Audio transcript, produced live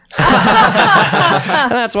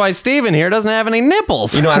That's why Steven here doesn't have any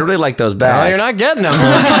nipples. You know, I'd really like those Well, back. you're not getting them.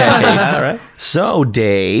 Okay. All right. So,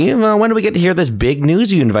 Dave, when do we get to hear this big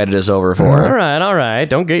news you invited us over for? All right.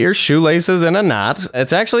 Don't get your shoelaces in a knot.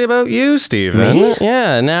 It's actually about you, Steven. Me?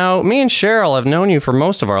 Yeah. Now, me and Cheryl have known you for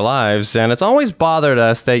most of our lives, and it's always bothered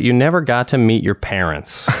us that you never got to meet your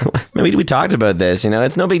parents. We talked about this,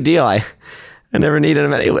 it's no big deal. I never needed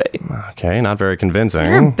them anyway. Okay, not very convincing.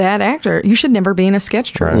 You're a bad actor. You should never be in a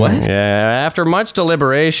sketch troupe. What? Yeah, after much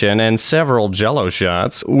deliberation and several Jell-O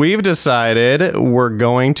shots, we've decided we're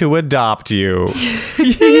going to adopt you.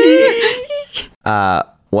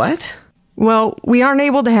 What? Well, we aren't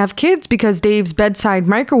able to have kids because Dave's bedside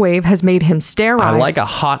microwave has made him sterile. I like a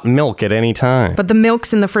hot milk at any time. But the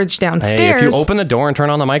milk's in the fridge Hey, downstairs. if you open the door and turn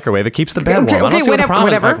on the microwave, it keeps the bed warm. I don't see what the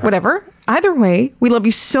problem is. whatever. Either way, we love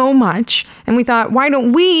you so much, and we thought, why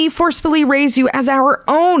don't we forcefully raise you as our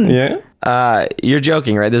own? Yeah? You're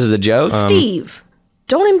joking, right? This is a joke? Steve,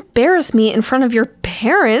 don't embarrass me in front of your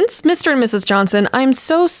parents. Mr. and Mrs. Johnson, I'm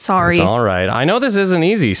so sorry. It's all right. I know this isn't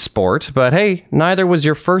easy sport, but hey, neither was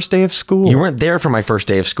your first day of school. You weren't there for my first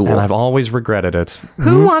day of school. And I've always regretted it.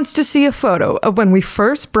 Who wants to see a photo of when we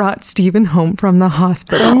first brought Stephen home from the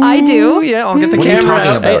hospital? I do. Oh, yeah, I'll get the What are you camera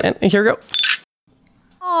talking out. about? Hey, and here we go.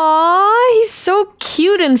 Aw, he's so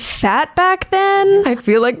cute and fat back then. I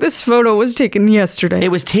feel like this photo was taken yesterday. It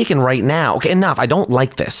was taken right now. Okay, enough. I don't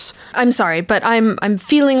like this. I'm sorry, but I'm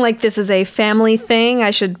feeling like this is a family thing.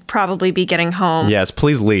 I should probably be getting home. Yes,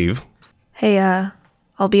 please leave. Hey,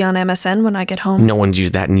 I'll be on MSN when I get home. No one's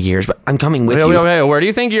used that in years, but I'm coming with you. Wait, where do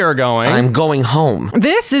you think you're going? I'm going home.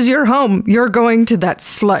 This is your home. You're going to that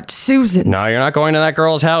slut Susan's. No, you're not going to that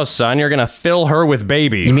girl's house, son. You're going to fill her with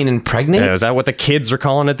babies. You mean impregnate? Yeah, is that what the kids are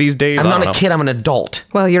calling it these days? I'm I not don't a know. kid, I'm an adult.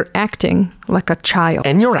 Well, you're acting like a child.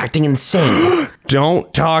 And you're acting insane.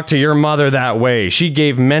 Don't talk to your mother that way. She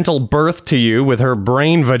gave mental birth to you with her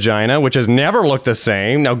brain vagina, which has never looked the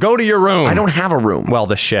same. Now go to your room. I don't have a room. Well,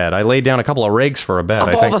 the shed. I laid down a couple of rigs for a bed. Of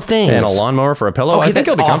I all think. the things. And a lawnmower for a pillow. I think that's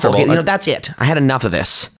you'll be awful. comfortable. Okay, that's it. I had enough of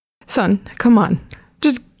this. Son, come on.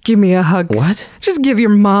 Just give me a hug. What? Just give your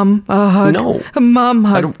mom a hug. No. A mom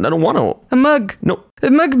hug. I don't want to. A mug. No.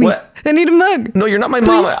 Mug me. What? I need a mug. No, you're not my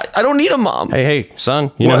mom. I don't need a mom. Hey,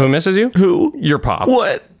 son. You know What? who misses you? Who? Your pop.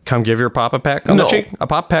 What? Come give your pop a peck on No. the cheek. A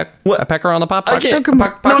pop peck. What? A pecker on the pop. I can't. Come on.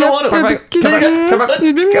 No, I don't want to.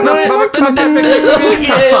 Come on. Come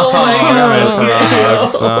on.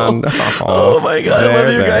 Son. Oh my God, I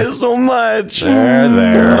love you guys so much.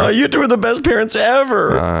 There. Oh, you two are the best parents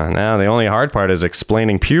ever. Now the only hard part is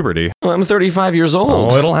explaining puberty. Well, I'm 35 years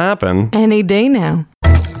old. Oh, it'll happen. Any day now.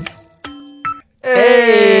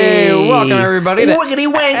 Hey, welcome everybody to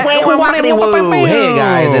Wiggity wank wank wackity woo. Hey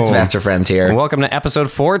guys, it's Vesta Friends here. Welcome to episode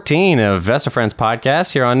 14 of Vesta Friends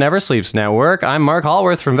podcast here on Never Sleeps Network. I'm Mark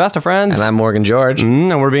Hallworth from Vesta Friends. And I'm Morgan George. And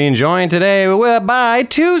we're being joined today by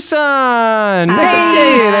Tucson. Hey,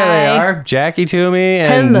 there they are. Jackie Toomey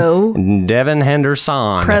and Hello. Devin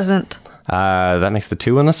Henderson. Present. That makes the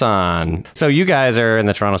two in the sun. So you guys are in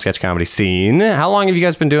the Toronto sketch comedy scene. How long have you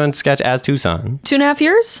guys been doing sketch as Tucson? 2.5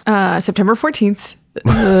 years? September 14th.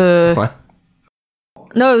 What?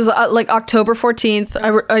 No, it was like October 14th.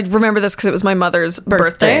 I remember this because it was my mother's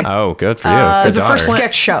birthday. Oh, good for you. It was Good the first daughter.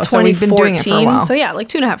 sketch show, so we've been doing it for a while. So yeah, like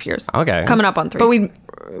 2.5 years. Okay. Coming up on 3. But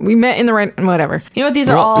we met in the right, whatever. You know what? These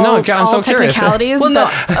are Well, all, no, God, I'm so curious. technicalities, Well, no.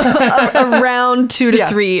 but around 2 to Yeah.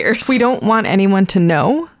 3 years. We don't want anyone to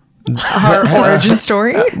know our origin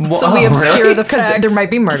story. So we obscure the Because facts. there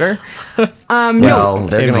might be murder. Well,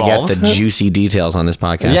 they're going to get Involved. the juicy details on this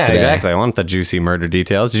podcast Yeah, today. exactly. I want the juicy murder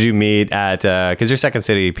details. Did you meet at, because you're Second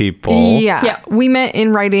City people. Yeah. Yeah. We met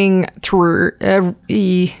in writing through, oh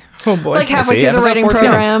boy. like halfway See, through the episode writing 14.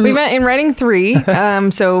 program. We met in writing 3,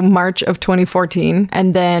 so March of 2014,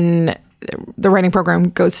 and then the writing program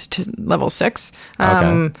goes to level 6.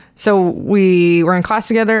 Okay. So we were in class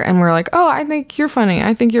together, and we're like, "Oh, I think you're funny.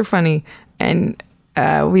 I think you're funny," and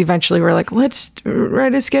we eventually were like, "Let's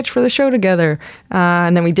write a sketch for the show together,"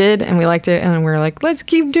 and then we did, and we liked it, and we were like, "Let's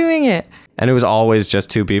keep doing it." And it was always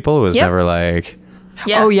just two people. It was Yep. never like,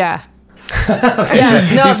 Yeah. Oh yeah.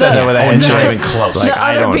 Yeah. No, said that with a head shake. even close. Like, the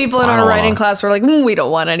I other don't- people in I our don't writing wanna- class were like, we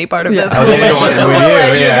don't want any part of this. Oh, We'll they let don't you, want- we'll we do,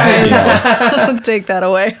 let you yeah. guys take that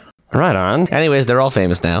away. Right on. Anyways, they're all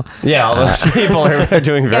famous now. Yeah, all those people are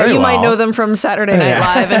doing Yeah, very you well. might know them from Saturday Night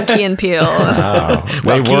Live and Key and Peele.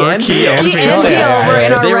 They Key were and Key Peele. and Key Peele. and Peele Yeah, were yeah,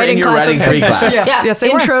 in yeah. our They were writing in your class. writing 3 class. Yes. Yes, they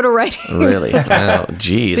were. Intro to writing. Really? Oh,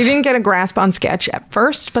 geez. They didn't get a grasp on sketch at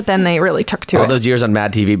first, but then they really took to All it. those years on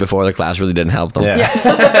Mad TV before the class really didn't help them.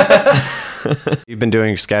 Yeah. You've been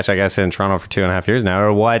doing sketch, I guess, in Toronto for 2.5 years now.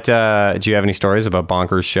 Or what? Do you have any stories about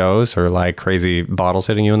bonkers shows or like crazy bottles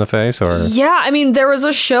hitting you in the face? Or Yeah, I mean, there was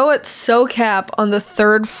a show at SoCap on the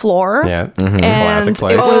 3rd floor. yeah, And classic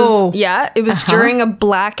place. it was during a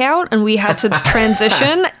blackout, and we had to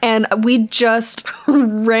transition, and we just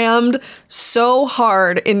rammed so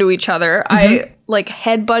hard into each other. I like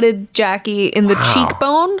headbutted Jackie in the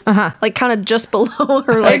cheekbone, like kind of just below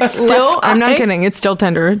her like It's still, left I'm not eye. kidding, it's still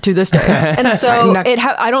tender to this day. And so Not-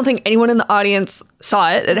 I don't think anyone in the audience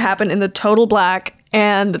saw it. It happened in the total black.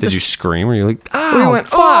 And Did you scream? Were you like, oh, we went,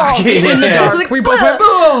 oh, in the dark. Like, We both went,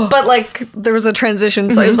 oh. but like there was a transition,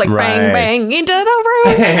 so it was like bang Right. bang into the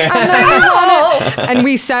room. And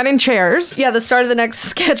we sat in chairs. Yeah, the start of the next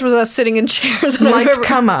sketch was us sitting in chairs, and I Lights remember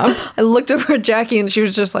come up. I looked over at Jackie, and she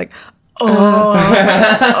was just like,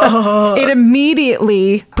 It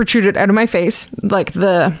immediately protruded out of my face, like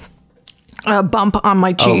the bump on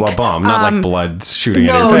my cheek. oh, well, bomb, not like blood shooting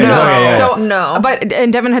No, at your face. no. Okay, yeah. So No.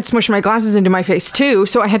 and Devin had smushed my glasses into my face too,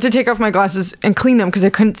 so I had to take off my glasses and clean them because I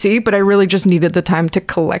couldn't see. But I really just needed the time to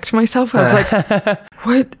collect myself. I was like,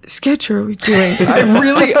 "What sketch are we doing?"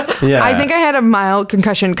 I think I had a mild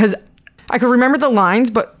concussion because I could remember the lines,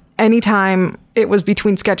 but anytime it was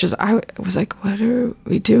between sketches, I was like, "What are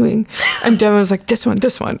we doing?" And Devin was like, "This one,"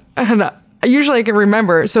 and usually I can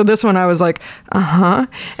remember. So this one I was like,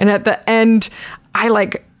 and at the end I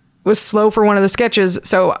like was slow for one of the sketches,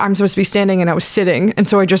 so I'm supposed to be standing and I was sitting, and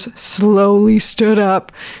so I just slowly stood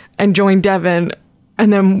up and joined Devin,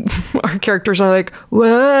 and then our characters are like,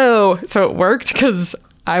 whoa, so it worked because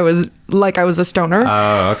I was a stoner.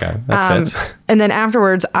 Oh, okay. That fits. And then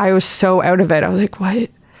afterwards I was so out of it, I was like, what,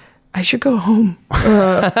 I should go home.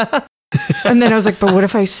 And then I was like, but what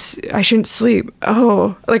if I shouldn't sleep?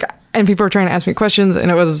 And people were trying to ask me questions, and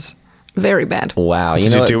it was very bad. Wow.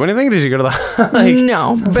 Did you do anything? Did you go to the like?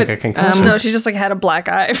 No, Sounds but like a concussion. "No, she just like had a black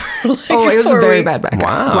eye." For, like, it was a 4 very weeks. bad back.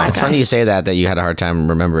 Wow. Black It's eye. funny you say that you had a hard time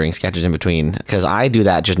remembering sketches in between, because I do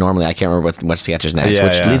that just normally. I can't remember what sketch is next, Yeah,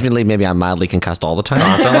 which yeah. leads me to believe maybe I'm mildly concussed all the time.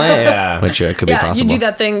 Constantly? Yeah. Which could be Yeah, possible. you do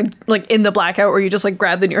that thing like in the blackout where you just like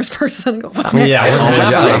grab the nearest person and go, "What's next?" Yeah.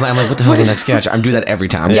 I'm like, what the hell's the next sketch? I'm doing that every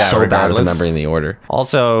time. I'm Yeah, so bad with regardless. remembering the order.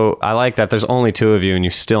 Also, I like that there's only 2 of you and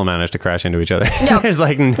you still manage to crash into each other. Yeah. There's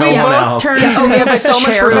like no We one both else. turned Yeah. to Oh, move we have a so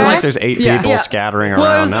much chair room. Like back. there's 8 Yeah. people Yeah. scattering around.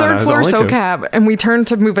 Well, it was No, third there's floor only 2. SoCab, and we turned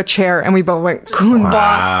to move a chair, and we both went, "Goombot."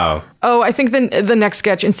 Wow. Oh, I think the next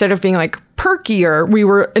sketch, instead of being like perkier, we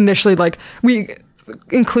were initially like, we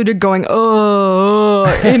included going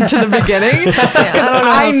into the beginning. I don't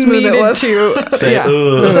know how smooth it was. to Say, yeah.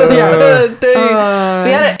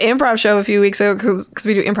 We had an improv show a few weeks ago because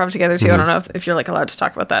we do improv together too. I don't know if you're like allowed to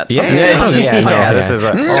talk about that. Yeah, Yeah, this is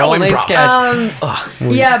a only improv.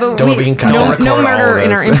 sketch. Yeah, but Don't we can cut No, all no record murder all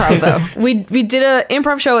in our this. improv though. we did an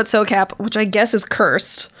improv show at SoCap, which I guess is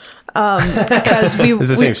cursed. Because we It's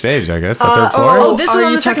the same stage, I guess. The third floor. Oh, this was Are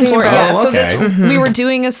on you the second talking floor. about- Yeah. Oh, So this okay. we were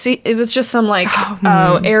doing it was just some like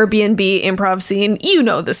Airbnb improv scene. You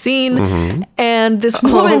know the scene. And this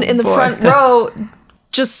woman in the boy. front row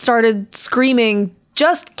just started screaming,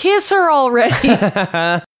 "Just kiss her already."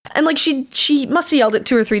 And like she must have yelled it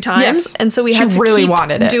 2 or 3 times, Yes. and so we She had to really keep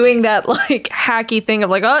wanted it. doing that like hacky thing of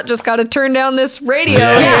like, oh, just got to turn down this radio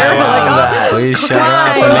Yeah, here. I We're like, love oh, that. Please shut Guys.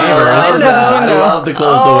 up the neighbors. Close this window. I love to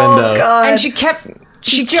close the window. God. And she kept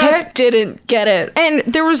she just didn't get it. and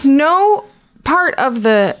there was no part of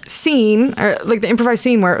the scene, or like the improvised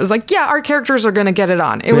scene, where it was like, yeah, our characters are gonna get it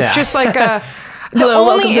on. It was Yeah. just like the Hello,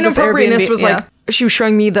 welcome only to this inappropriateness Airbnb. was Yeah. like, she was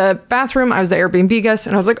showing me the bathroom. I was the Airbnb guest,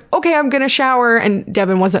 and I was like, okay, I'm gonna shower, and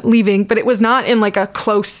Devin wasn't leaving, but it was not in like a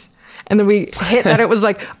close. And then we hit that it was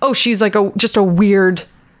like, oh, she's like just a weird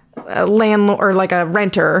landlord or like a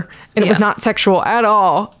renter, and it was Yeah. not sexual at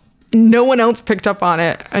all. No one else picked up on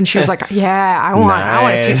it, and she was like, "Yeah, I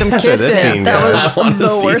want to see some Nice. That's what this kissing." scene That does. was I want to the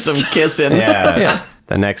see worst. some kissing. Yeah. Yeah.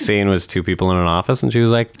 The next scene was 2 people in an office, and she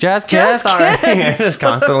was like, just Just kiss. All right. kiss. Just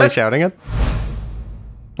constantly shouting it.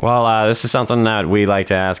 Well, this is something that we like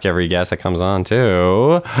to ask every guest that comes on,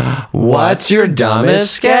 too. What's your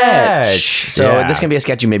dumbest sketch? So Yeah. this can be a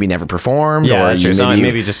sketch you maybe never performed, Yeah, or that's you true. So maybe,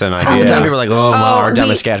 maybe just an All the idea. time people are like, oh, well, our we-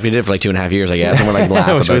 dumbest sketch. We did it for like 2.5 years, I guess, and we're like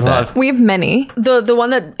laugh Which we about love. that. We have many. The one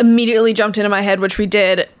that immediately jumped into my head, which we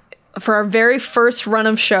did for our very first run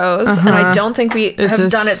of shows, and I don't think we Is have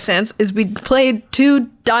this- done it since, is we played 2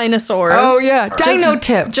 dinosaurs. Oh, yeah. Dino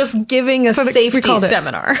tips. Just giving a what we safety called it.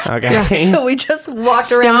 seminar. Okay. So we just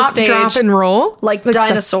walked around the Stop, stage drop, and roll like stuff.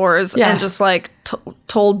 dinosaurs Yeah. and just like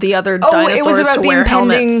told the other Oh, dinosaurs it was about to the wear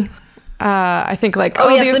impending. helmets. I think like Oh,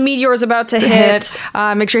 yes, the meteor is about to hit.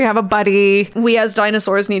 Make sure you have a buddy. We as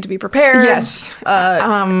dinosaurs need to be prepared. Yes.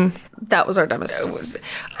 that was our dumbest.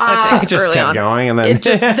 It just early kept on. going, and then It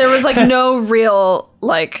just there was like no real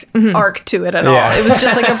like arc to it at Yeah. all. It was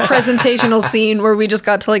just like a presentational scene where we just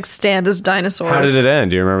got to like stand as dinosaurs. how did it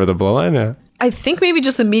end? Do you remember the bloodline? Yeah. I think maybe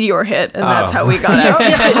just the meteor hit, and that's how we got Yes, out.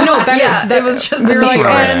 yes, no, that it was just we the were like, meteor.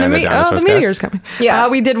 and the the dinosaur sketch. meteor's coming. Yeah.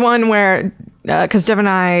 We did one where because Devin and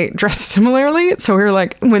I dressed similarly, so we were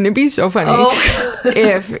like, wouldn't it be so funny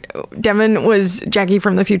if Devin was Jackie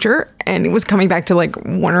from the future and was coming back to like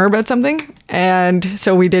warn her about something? And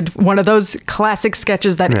so we did one of those classic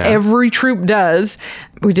sketches that every troupe does.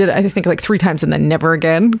 We did, I think, like 3 times and then never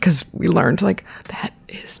again because we learned like that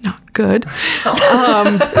is not good. No,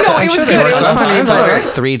 it was good. It was funny. Sometimes like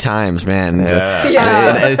 3 times, man.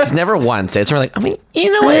 And it's never once. It's more like, I mean,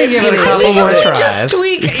 you know what? give it a couple more tries. Just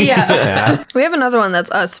tweak. Yeah. We have another one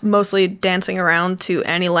that's us mostly dancing around to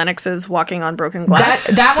Annie Lennox's Walking on Broken Glass.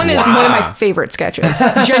 That one is one of my favorite sketches,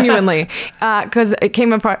 genuinely, because it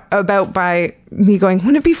came about by me going,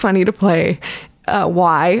 wouldn't it be funny to play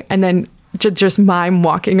Why? And then just mime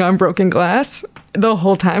walking on broken glass the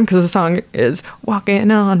whole time because the song is walking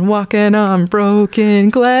on broken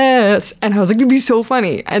glass. And I was like, it'd be so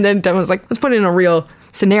funny. And then Devin was like, let's put it in a real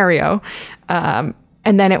scenario. And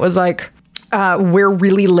then it was like, we're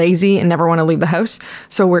really lazy and never want to leave the house.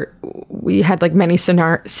 So we had like many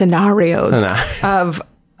scenarios of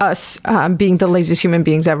us being the laziest human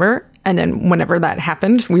beings ever. And then whenever that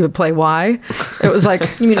happened, we would play Why. It was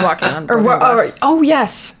like... You mean Walking on Broken Glass? Oh,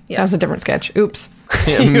 yes. That was a different sketch. Oops.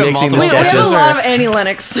 Mixing the multiple We have a sketches. lot of Annie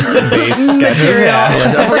Lennox. Base sketches. Yeah.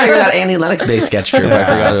 I forgot you're that Annie Lennox based sketch troupe. I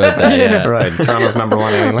forgot about that. Yeah. Right. Toronto's number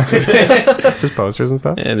one anyway. Just posters and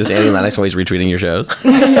stuff. And just Annie Lennox always retweeting your shows.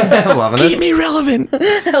 Loving Keep it. me relevant.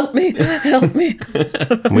 Help me.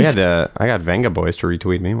 I got Venga Boys to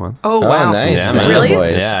retweet me once. Oh, wow. Oh, nice. Yeah, Venga Really?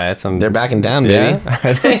 Boys. Yeah, it's some. They're back in town, baby.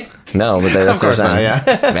 Yeah. No, but that's their course not, song.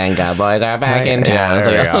 yeah. Venga Boys are back in Yeah, town. It's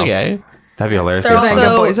there like, we go. okay. That'd be hilarious. They're Venga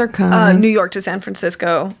also Boys are coming. New York to San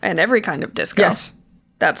Francisco and every kind of disco. Yes.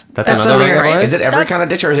 That's another the Venga lyric. Boys? Is it every kind of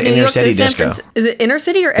disco or is it New inner York to city San disco? Is it inner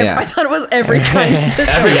city or Yeah. I thought it was every kind of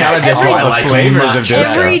disco. Every kind of disco. I like flavors of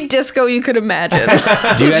disco. Every disco you could imagine.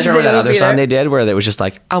 Do you guys remember They that would other be song there. they did where it was just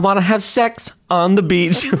like, I want to have sex on the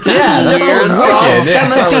beach? Yeah, that's Weird all. song. Wicked. Yeah, That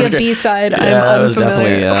must song be was a great. B-side. Yeah, I'm that was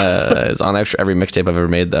unfamiliar. definitely it's on every mixtape I've ever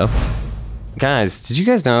made though. Guys, did you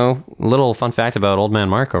guys know, little fun fact about old man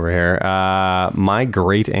Mark over here, my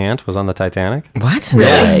great aunt was on the Titanic. What? Yeah,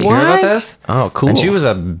 Really? you heard about What? this? Oh, cool. And she was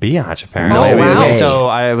a biatch, apparently. Oh, wow. Okay, so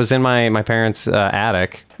I was in my parents'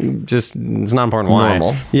 attic. Just, it's not important why.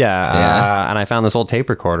 Normal. Yeah. Yeah. And I found this old tape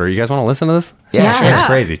recorder. You guys want to listen to this? Yeah, sure. It's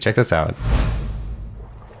crazy. Check this out.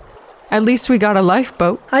 At least we got a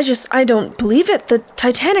lifeboat. I don't believe it. The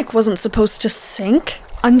Titanic wasn't supposed to sink.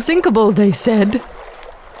 Unsinkable, they said.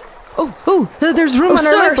 There's room on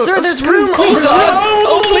our lifeboat. Sir, Oh, there's screw. room. Oh, there's room.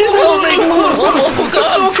 Oh, please help me.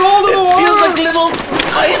 It's so cold in the water. It feels like little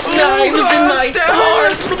ice knives in my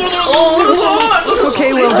heart. Oh,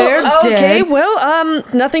 Okay, well, they're Okay, dead. well,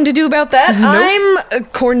 nothing to do about that. I'm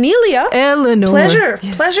Cornelia. Eleanor. Pleasure,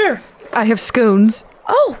 Yes. pleasure. I have scones.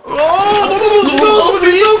 Oh, the scones would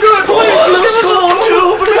be so good. Please, the scone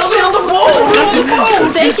too, but help me on the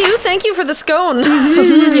boat. thank you for the scone.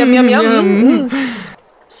 Yum, yum, yum.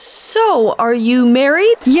 So, are you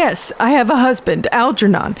married? Yes, I have a husband,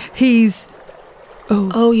 Algernon. He's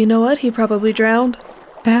Oh, you know what? He probably drowned.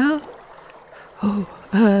 Al.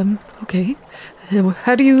 Okay.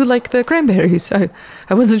 How do you like the cranberries? I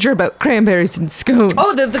wasn't sure about cranberries and scones.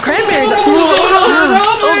 Oh, the cranberries. Eleanor,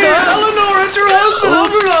 it's your husband,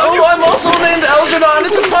 Algernon. Oh, I'm also named Algernon.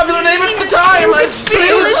 It's a popular name at the time. I've seen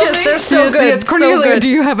Delicious. They're so yes, good. yes, so Cornelia, good. do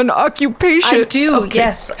you have an occupation? I do. Okay.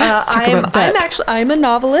 Yes. talk about that. I'm a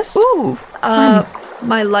novelist. Ooh.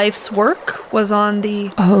 My life's work was on the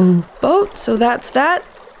boat, so that's that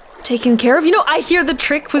taken care of. You know, I hear the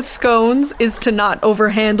trick with scones is to not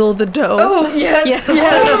overhandle the dough. Oh, yes. Yes.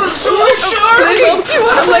 I'm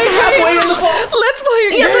like halfway in the boat. Let's play a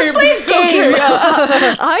game. Yes, let's play a game.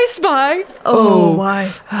 Okay, I spy. Oh,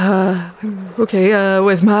 why? Okay,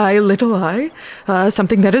 with my little eye,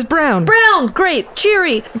 something that is brown. Brown, great,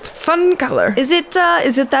 cheery. It's a fun color. Is it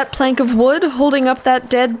that plank of wood holding up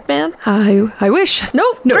that dead man? I wish. No,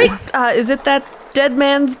 No. great. Is it that dead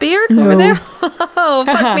man's beard over there? Oh,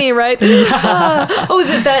 fuck me, right? Is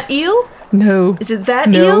it that eel? No. Is it that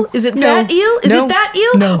No. eel? Is it No. that eel? Is No. it that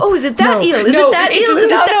eel? No. Oh, is it that No. eel? Is No, it that eel? it's Is it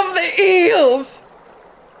none that? of the eels.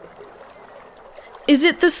 Is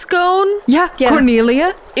it the scone? Yeah,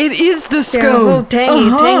 Cornelia, it is the scone. oh,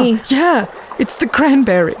 tangy. Yeah, it's the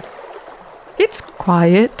cranberry. It's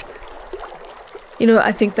quiet.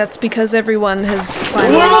 I think that's because everyone has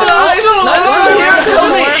finally. The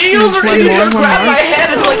eels are you just grabbed my head.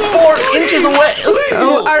 It's like 4 inches away.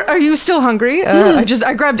 Oh, are you still hungry?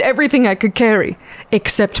 I grabbed everything I could carry,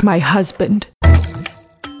 except my husband.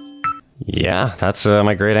 Yeah, that's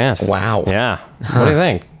my great aunt. Wow. Yeah. What do you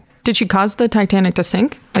think? Did she cause the Titanic to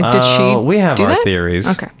sink? Like, did she? We have do our that? theories.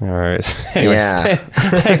 Okay. All right. Anyways, Yeah.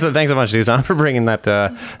 thanks a bunch, Susan, for bringing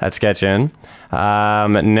that sketch in.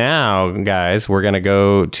 Now, guys, we're gonna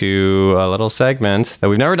go to a little segment that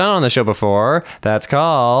we've never done on the show before. That's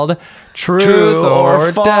called Truth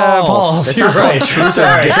or False. It's You're not called right. Truth or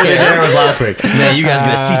Sorry, Dare. Truth or Dare was last week. Man, you guys are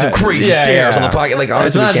gonna see some crazy dares on the pocket. Like, it's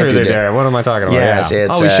obviously, not we can't Truth or do Dare. What am I talking about? Yes, yeah.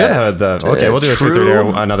 it's, we should have the. Okay, we'll do a Truth or true Dare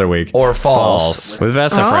another week. or false. With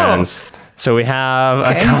Vesta Oh. friends. So we have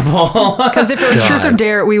Okay. a couple. Because if it was truth or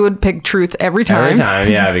dare, we would pick truth every time. Every time,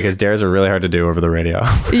 yeah, because dares are really hard to do over the radio.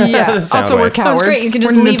 Yeah. Sound Also, we're waves. cowards. That was great. You can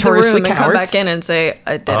just We're leave the room notoriously and come back in and say,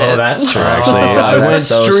 "I did it." Oh, that's true. Actually, I that's went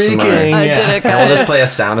so streaking. smart. I did it, guys. We'll just play a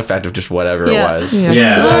sound effect of just whatever Yeah. it was. Yeah.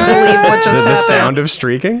 Yeah. You won't believe what just The happened. sound of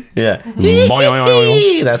streaking. Yeah. Boing, boing,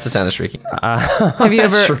 boing, That's the sound of streaking. Have you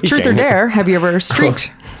ever Shrieking. truth or dare? Have you ever streaked?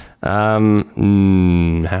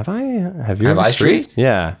 Have I? Have you? Have ever I streaked?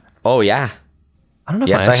 Yeah. Oh, yeah. I don't know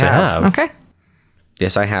Yes, if I I actually have. have. Okay.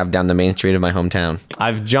 Yes, I have down the main street of my hometown.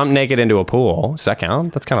 I've jumped naked into a pool. Does that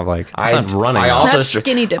count? That's kind of like that's not running. I also That's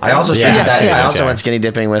skinny dipping. I also Yeah. streaked that. Yeah. I also Okay. went skinny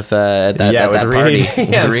dipping with at that, Yeah, at that with party. Reed. Yeah,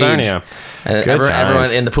 with in Reed. Sarnia. And Good everyone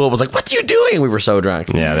times. in the pool was like, "What are you doing?" We were so drunk.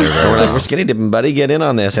 Yeah, they were And very we're like, loud. "We're skinny dipping, buddy. Get in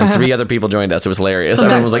on this." And 3 other people joined us. It was hilarious.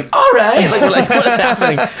 Everyone was like, "All right." Like, we're like, "What is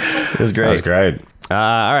happening?" It was great. That was great. All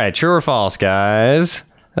right, true or false, guys?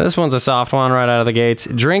 This one's a soft one right out of the gates.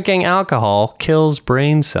 Drinking alcohol kills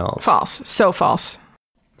brain cells. False. So false.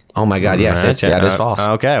 Oh my God! Yes, Right, that is false.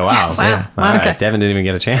 Okay, wow. Yes. Wow. All right, Okay. Devin didn't even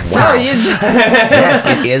get a chance. No, you. Yes,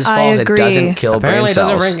 it is I false. It agree. doesn't kill Apparently, brain it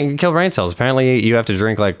cells. doesn't kill brain cells. Apparently, you have to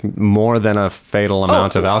drink like more than a fatal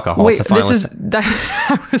amount of alcohol Wait, to finally. this is that.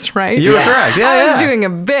 I was right. You were correct. Yeah, I was yeah. doing a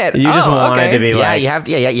bit. You just wanted okay. to be Yeah, like. you have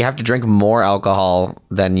to. Yeah, you have to drink more alcohol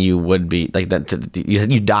than you would be. Like that,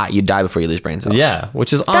 you die. You die before you lose brain cells. Yeah,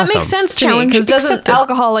 which is awesome. That makes sense to me Challenge because doesn't accepted.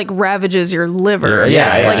 alcohol like ravages your liver?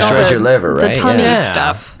 Yeah, it like all destroys the- your liver, right? The tummy Yeah.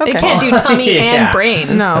 stuff. Okay. It can't do tummy Yeah. and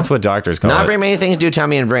brain. No. That's what doctors call Not it. very many things do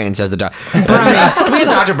tummy and brain, says the doctor. Can we get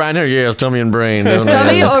Dr. Brian here? Yes, tummy and brain.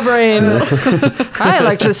 Tummy or brain? I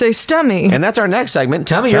like to say stummy. And that's our next segment,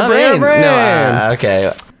 tummy, or Tummy brain. or brain. No,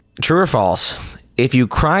 okay. True or false? If you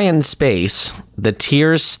cry in space, the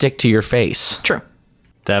tears stick to your face. True.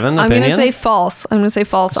 Devin, I'm opinion? gonna say false. I'm gonna say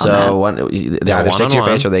false on So that. they either stick to your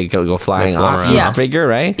one-on-one. face or they go flying They float off. around. You Yeah. figure,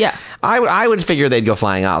 right? Yeah. I would figure they'd go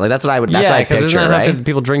flying out. Like that's what I would. That's what yeah, I because picture, isn't that right? how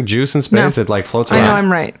people drink juice in space? No. That like floats I around. know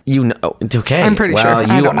I'm right. You know, okay. I'm pretty well,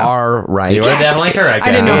 sure. I you don't know. are right. You are definitely correct.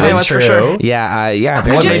 I didn't know Abby. if It I is was for true. sure. Yeah, yeah. I What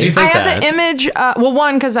made just you think I have that? the image. Well,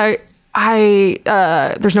 one because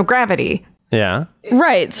there's no gravity. Yeah,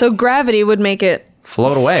 Right. So gravity would make it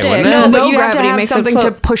float away, stick. wouldn't it? No, but No you have to gravity have makes it something to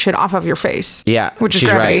float. push it off of your face. Yeah, which is she's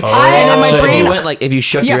gravity. right. And then my so brain. if you went like if you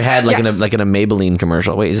shook your Yes, head like yes. in a Maybelline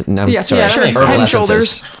commercial. Wait, is it? No, Yes, sorry. yeah, sure. makes Head sense. and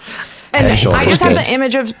shoulders. And Head and shoulders I just is have good. the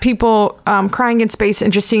image of people crying in space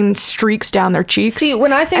and just seeing streaks down their cheeks. See,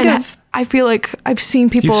 when I think And of- I feel like I've seen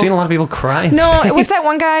people. You've seen a lot of people cry. in No, space. what's that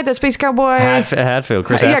one guy, the space cowboy? Hadfield,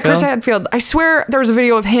 Chris Yeah, Hadfield. Chris Hadfield. I swear there was a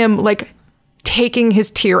video of him like taking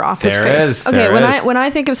his tear off his There face. is. Okay, There when is. I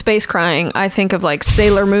think of space crying, I think of like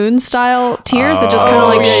Sailor Moon style tears that just kind of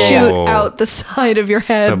like Oh. shoot out the side of your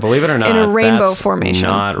head. So believe it or not, in a rainbow that's formation.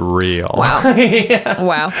 not real.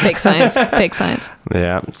 Wow, fake science, fake science.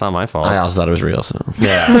 Yeah, it's not my fault. I also thought it was real. So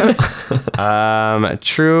Yeah.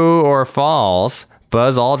 True or false?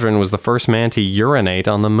 Buzz Aldrin was the first man to urinate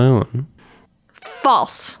on the moon.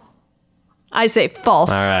 False. I say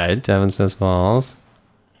false. All right, Devin says false.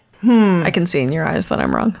 I can see in your eyes that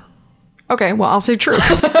I'm wrong. Okay, well, I'll say true.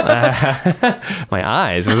 My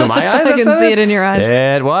eyes. Was it my eyes? I can see it in your eyes.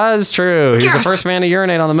 It was true. He was the Yes. first man to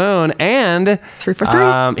urinate on the moon, and 3 for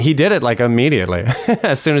 3. he did it like immediately,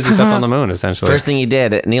 as soon as he stepped on the moon. Essentially, first thing he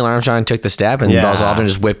did, Neil Armstrong took the step, and Yeah. Buzz Aldrin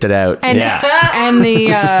just whipped it out. And, Yeah. and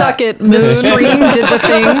the Suck it, the moon. stream did the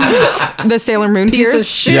thing. The Sailor Moon Piece tears. of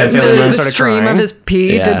shit. Yeah, Sailor Moon the started stream crying. of his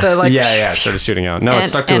pee Yeah. did the like. yeah, started shooting out. No, it An-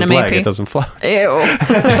 stuck to his anime leg. pee. It doesn't float. Ew.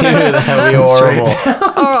 That'd be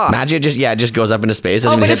horrible. Imagine it just goes up into space. Oh,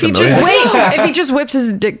 Doesn't but even if hit he the moon. just if he just whips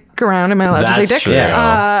his dick around, am I allowed to say That's dick? true.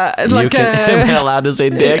 Yeah. Like you can, am I allowed to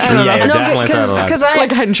say dick? I don't know. Yeah, you're No, definitely allowed. because I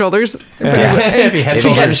like head and shoulders. If he had If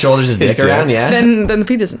he head and shoulders his dick dick. around, yeah. Then the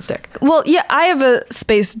pee doesn't stick. well, yeah, I have a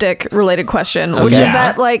space dick related question, which is Okay.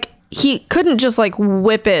 that like he couldn't just like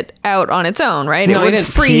whip it out on its own, right? No, it he would didn't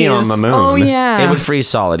freeze. pee on the moon. Oh yeah. It would freeze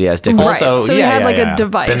solid, yes. Dick. Also, So he had like a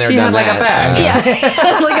device. Been there, He done had like a that. bag.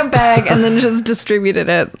 Yeah, like a bag, and then just distributed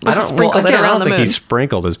it, like sprinkled it I around don't the think moon. he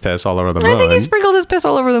sprinkled his piss all over the moon. I think he sprinkled his piss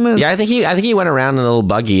all over the moon. Yeah, I think he went around in a little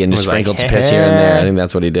buggy and just Was like, sprinkled some piss here and there. I think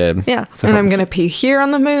that's what he did. Yeah. and I'm gonna pee here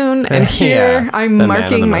on the moon, and here Yeah, I'm the man on the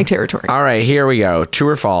marking my moon. territory. All right, here we go. True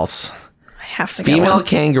or false? I have to get Female one.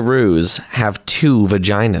 kangaroos have 2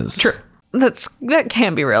 vaginas. True. That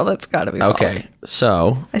can't be real. That's got to be false. Okay,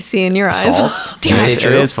 so I see in your eyes. false. Damn You say it.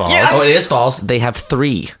 true? It is false. Oh, it is false. They have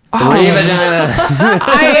 3. Three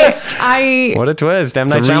vaginas. I What a twist. M.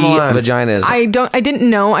 3 Night Shyamalan. vaginas. I didn't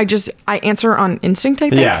know. I answer on instinct, I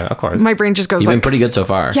think. Yeah, of course. My brain just goes You've like, been pretty good so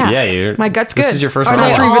far. yeah, Yeah, my gut's good. this is your first Are one.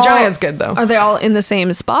 they three All- vaginas good though? Are they all in the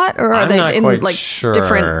same spot, or are I'm they not in quite like sure.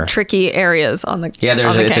 different tricky areas on the? Yeah, on the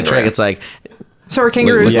it's a kangaroo? trick. It's like So are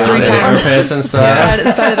kangaroos Yeah, 3 they have times? armpits and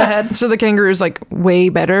stuff. Side of the head. So the kangaroo's like way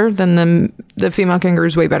better than the female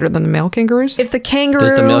kangaroo's way better than the male kangaroos? If the kangaroo,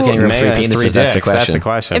 does the male kangaroo have 3 Man, penises? three That's the dicks. That's the question.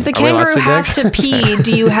 question. if the Are we lots kangaroo of has dicks? to pee,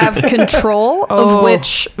 do you have control Oh. of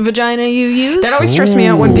which vagina you use? That always stressed me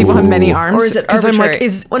out when people have many arms. Or is it 'cause I'm arbitrary? like,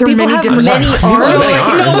 is When there people many have different many No, arms?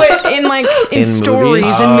 but in like in In stories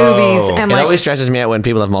movies? and movies Oh. and It like. always stresses me out when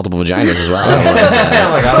people have multiple vaginas as well.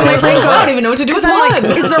 But my brain I don't even know what to do with I'm one.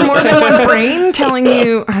 like, is there more than one brain telling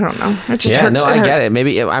you? I don't know. It just Yeah, hurts. no, I hurts. get it.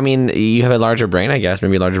 Maybe, I mean, you have a larger brain, I guess.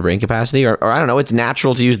 Maybe a larger brain capacity. Or I don't know. It's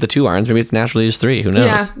natural to use the 2 arms. Maybe it's natural to use 3. Who knows?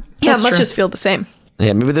 Yeah, Yeah, it that's must true. just feel the same.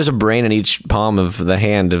 Yeah, maybe there's a brain in each palm of the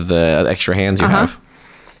hand of the extra hands you have.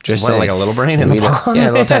 Just What, saying. like a little brain in the palm? Yeah,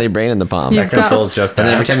 a little tiny brain in the palm. You've got Controls just that. And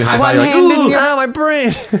then every time you high five, one you're like, hand in ooh, your- Ah, my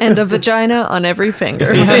brain. And a vagina on every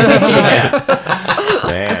finger.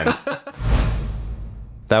 Man.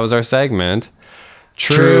 That was our segment.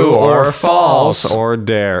 True or false or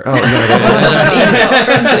dare. Oh,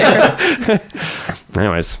 no,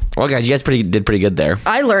 anyways. well, guys, you guys did pretty good there.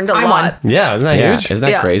 I learned a I lot. Yeah, isn't that Yeah, huge? isn't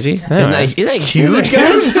that Yeah. crazy? Yeah. Isn't that huge,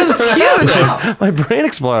 guys? My brain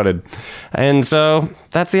exploded. And so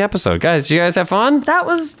that's the episode. Guys, did you guys have fun? That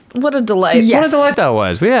was what a delight. Yes. What a delight that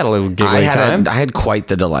was. We had a little giggly time. I had quite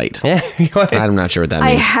the delight. Yeah. I'm not sure what that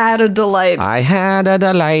I means. had a delight. I had a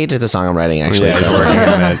delight. It's a song I'm writing, actually. Yeah, so we're it's working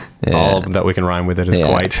okay. on it. All that we can rhyme with it is Yeah.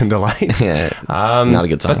 quite a delight. Yeah, it's not a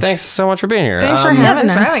good song. But thanks so much for being here. Thanks for yeah, having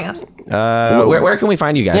thanks for us. having us. Where can we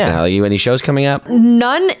find you guys Yeah. now? Are you any shows coming up?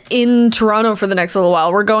 None in Toronto for the next little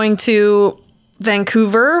while. We're going to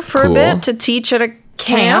Vancouver for Cool. a bit to teach at a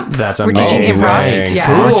camp. That's We're teaching amazing. improv. Yeah.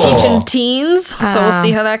 Cool. We're teaching teens, so we'll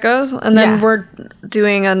see how that goes. And then yeah. we're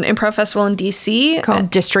doing an improv festival in DC, Called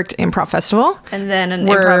District Improv Festival. and then an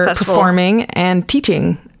We're improv festival. performing and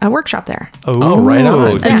teaching a workshop there. Oh, right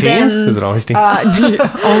on. To And teens? then- Is it always teens?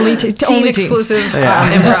 Only to Teen only teens. exclusive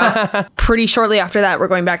improv. Pretty shortly after that, we're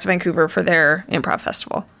going back to Vancouver for their improv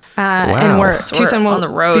festival. And we're So we're Tucson will on the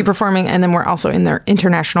road. be performing, and then we're also in their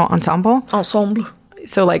international ensemble. Ensemble.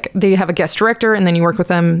 So like they have a guest director, and then you work with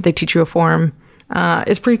them. They teach you a form.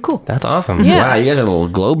 It's pretty cool. That's awesome. Yeah. Wow, you guys are little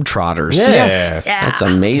globetrotters. Yeah. Yeah. That's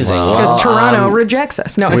amazing. Because Toronto rejects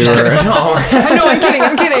us. No, I'm just kidding. No, I'm kidding.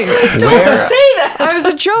 I'm kidding. Don't Say that. It was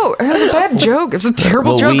a joke. It was a bad joke. It was a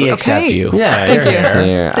terrible Well, joke. we Okay. accept you. Yeah, Thank you're you. here.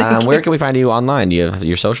 Yeah. Where can we find you online? Do you have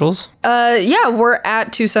your socials? Yeah, we're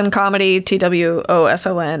at Tucson Comedy,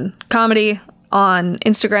 TWOSON Comedy on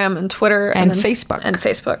Instagram and Twitter And then- Facebook. And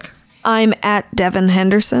Facebook. I'm at Devin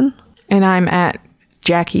Henderson. And I'm at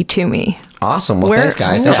Jackie Toomey. Awesome. Well, Where- thanks,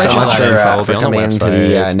 guys. Yeah, Thanks so check much that info for on the coming into the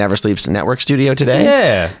website. Never Sleeps Network studio today.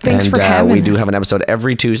 Yeah. Thanks and, for having we us. do have an episode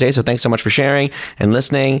every Tuesday, so thanks so much for sharing and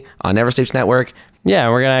listening on Never Sleeps Network. Yeah,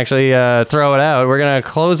 we're going to actually throw it out. We're going to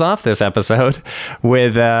close off this episode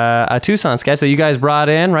with a Tucson sketch that you guys brought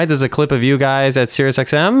in, right? This is a clip of you guys at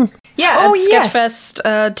SiriusXM. Yeah, Oh, at yes.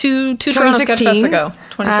 Sketchfest, two Toronto Sketchfests ago.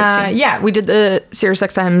 2016. Yeah, we did the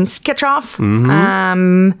SiriusXM sketch off.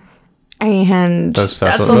 And Those That's the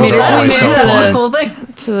festivals- whole those are set. always We so made it fun. to That's the- the whole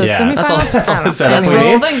thing. to the Yeah, semifinals. that's all the I don't know. setup we Anyway.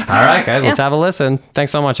 need. whole thing. All right, guys, let's Yeah. have a listen.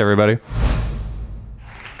 Thanks so much, everybody.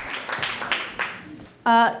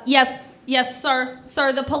 Yes, sir.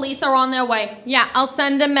 Sir, the police are on their way. Yeah, I'll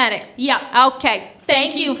send a medic. Yeah. Okay.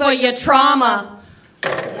 Thank you for your trauma.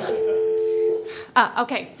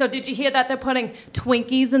 Okay, so did you hear that they're putting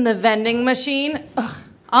Twinkies in the vending machine? Ugh.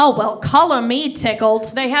 Oh, well, color me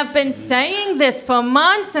tickled. They have been saying this for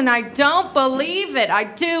months, and I don't believe it. I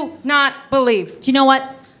do not believe. Do you know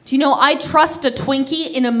what? Do you know I trust a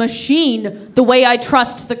Twinkie in a machine the way I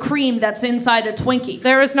trust the cream that's inside a Twinkie?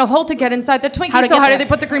 There is no hole to get inside the Twinkie, How to so get how do there? they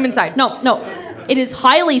put the cream inside? No. It is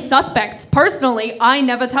highly suspect. Personally, I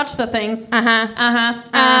never touch the things. Uh-huh. Uh-huh.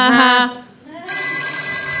 Uh-huh.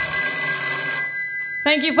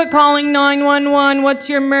 Thank you for calling 911. What's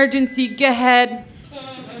your emergency? Go ahead.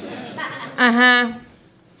 Uh-huh.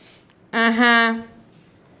 Uh-huh.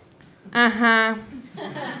 Uh-huh.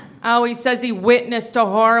 Oh, he says he witnessed a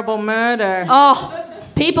horrible murder. Oh,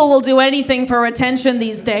 people will do anything for attention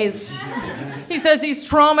these days. He says he's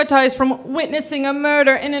traumatized from witnessing a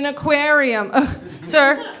murder in an aquarium. Ugh.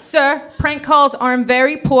 Sir, prank calls are in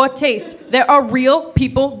very poor taste. There are real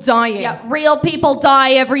people dying. Yeah, real people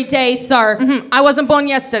die every day, sir. I wasn't born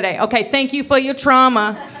yesterday. Okay, thank you for your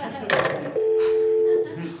trauma.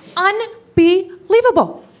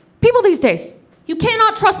 Unbelievable. People these days. You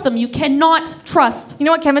cannot trust them. You cannot trust. You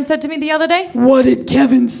know what Kevin said to me the other day? What did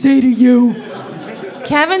Kevin say to you?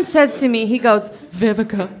 Kevin says to me, he goes,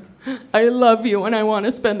 Vivica, I love you and I want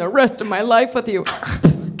to spend the rest of my life with you.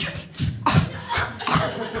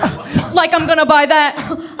 Like I'm gonna buy that.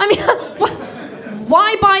 I mean,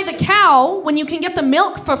 why buy the cow when you can get the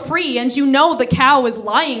milk for free and you know the cow is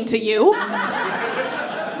lying to you?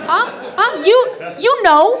 Huh? You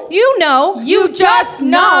know. You know. You just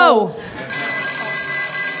know.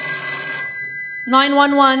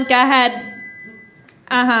 911, go ahead.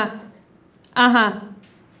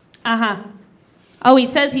 Oh, he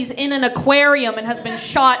says he's in an aquarium and has been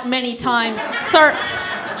shot many times.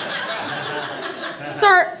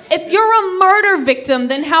 Sir, if you're a murder victim,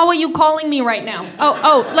 then how are you calling me right now?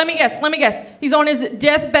 Oh, let me guess. He's on his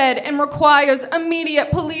deathbed and requires immediate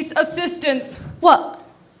police assistance. What?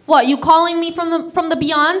 You calling me from the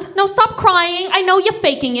beyond? No, stop crying. I know you're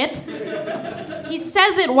faking it. He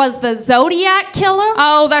says it was the Zodiac killer.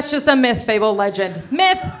 Oh, that's just a myth, fable, legend.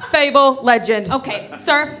 Myth, fable, legend. Okay,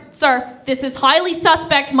 sir, this is highly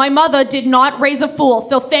suspect. My mother did not raise a fool,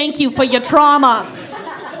 so thank you for your trauma.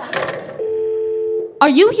 Are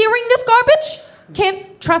you hearing this garbage?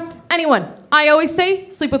 Can't trust anyone. I always say,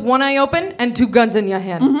 sleep with one eye open and 2 guns in your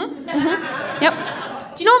hand. Yep.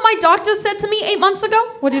 Do you know what my doctor said to me 8 months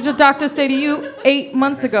ago? What did your doctor say to you 8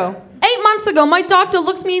 months ago? 8 months ago, my doctor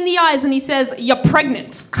looks me in the eyes and he says, "You're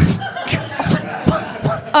pregnant."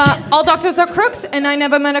 All doctors are crooks, and I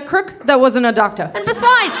never met a crook that wasn't a doctor. And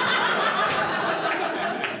besides,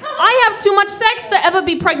 I have too much sex to ever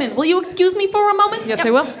be pregnant. Will you excuse me for a moment? Yes, Yep.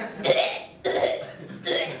 I will.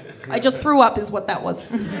 I just threw up is what that was.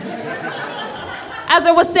 As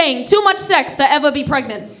I was saying, too much sex to ever be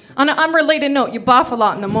pregnant. On an unrelated note, you barf a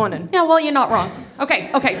lot in the morning. Yeah, well, you're not wrong.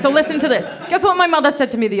 Okay, so listen to this. Guess what my mother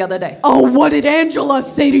said to me the other day? Oh, what did Angela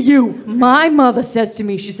say to you? My mother says to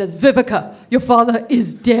me, she says, Vivica, your father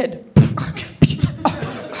is dead.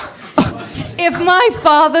 If my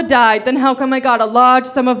father died, then how come I got a large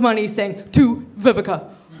sum of money saying, to Vivica,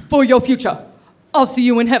 for your future, I'll see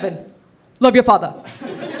you in heaven. Love your father.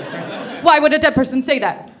 Why would a dead person say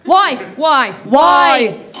that? Why? Why?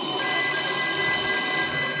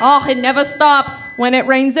 Oh, it never stops. When it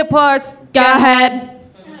rains, it pours. Go ahead.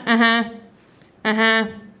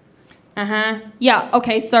 Yeah,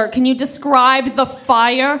 okay, sir. Can you describe the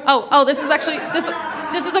fire? Oh, this is actually, this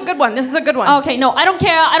is a good one. Okay, no, I don't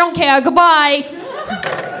care. Goodbye.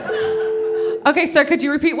 Okay, sir, could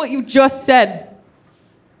you repeat what you just said?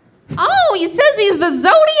 Oh, he says he's the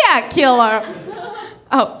Zodiac killer.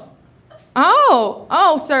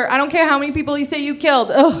 Oh, sir, I don't care how many people you say you killed.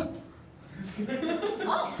 Ugh.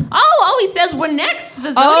 Oh, he says we're next.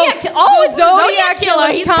 The Zodiac killer. Oh, it's the Zodiac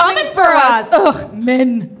killer. He's coming for us. Ugh,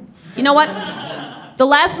 men. You know what? The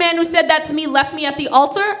last man who said that to me left me at the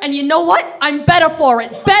altar, and you know what? I'm better for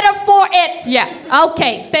it. Yeah.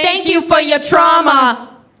 Okay. Thank you for your trauma.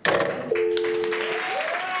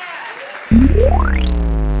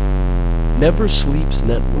 Never Sleeps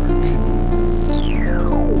Network.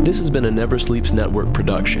 This has been a Never Sleeps Network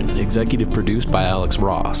production, executive produced by Alex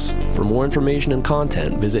Ross. For more information and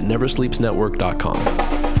content, visit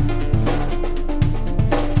neversleepsnetwork.com.